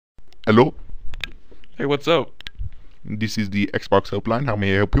Hello, Hey, what's up? this is the Xbox helpline. How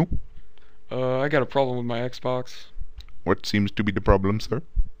may I help you? I got a problem with my Xbox. What seems to be the problem, sir?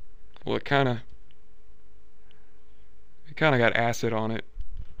 Well, it kinda got acid on it.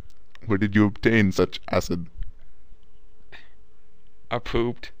 Where did you obtain such acid? I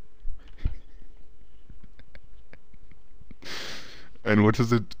pooped. And what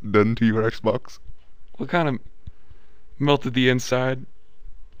has it done to your Xbox? Well, it kinda melted the inside.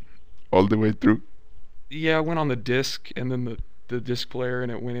 All the way through? Yeah, I went on the disc, and then the disc player, and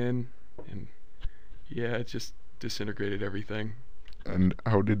it went in, and yeah, it just disintegrated everything. And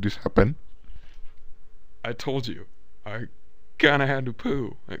how did this happen? I told you, I kinda had to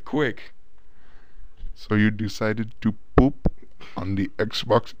poo, quick. So you decided to poop on the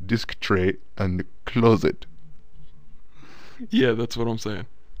Xbox disc tray and close it. Yeah, that's what I'm saying.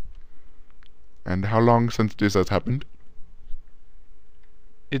 And how long since this has happened?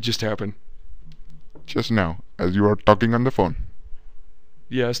 It just happened. Just now, as you are talking on the phone.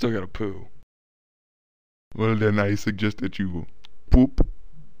 Yeah, I still gotta poo. Well then I suggest that you poop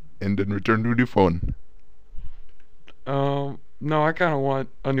and then return to the phone. No, I kinda want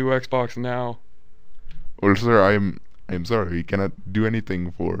a new Xbox now. Well sir, I'm sorry, we cannot do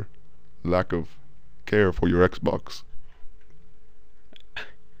anything for lack of care for your Xbox.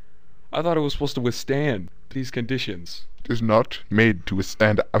 I thought it was supposed to withstand these conditions. It is not made to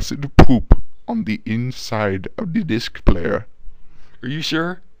withstand acid poop on the inside of the disc player. Are you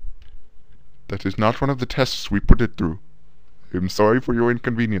sure? That is not one of the tests we put it through. I'm sorry for your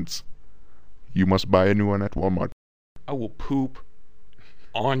inconvenience. You must buy a new one at Walmart. I will poop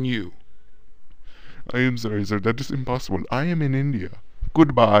on you. I am sorry, sir. That is impossible. I am in India.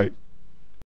 Goodbye.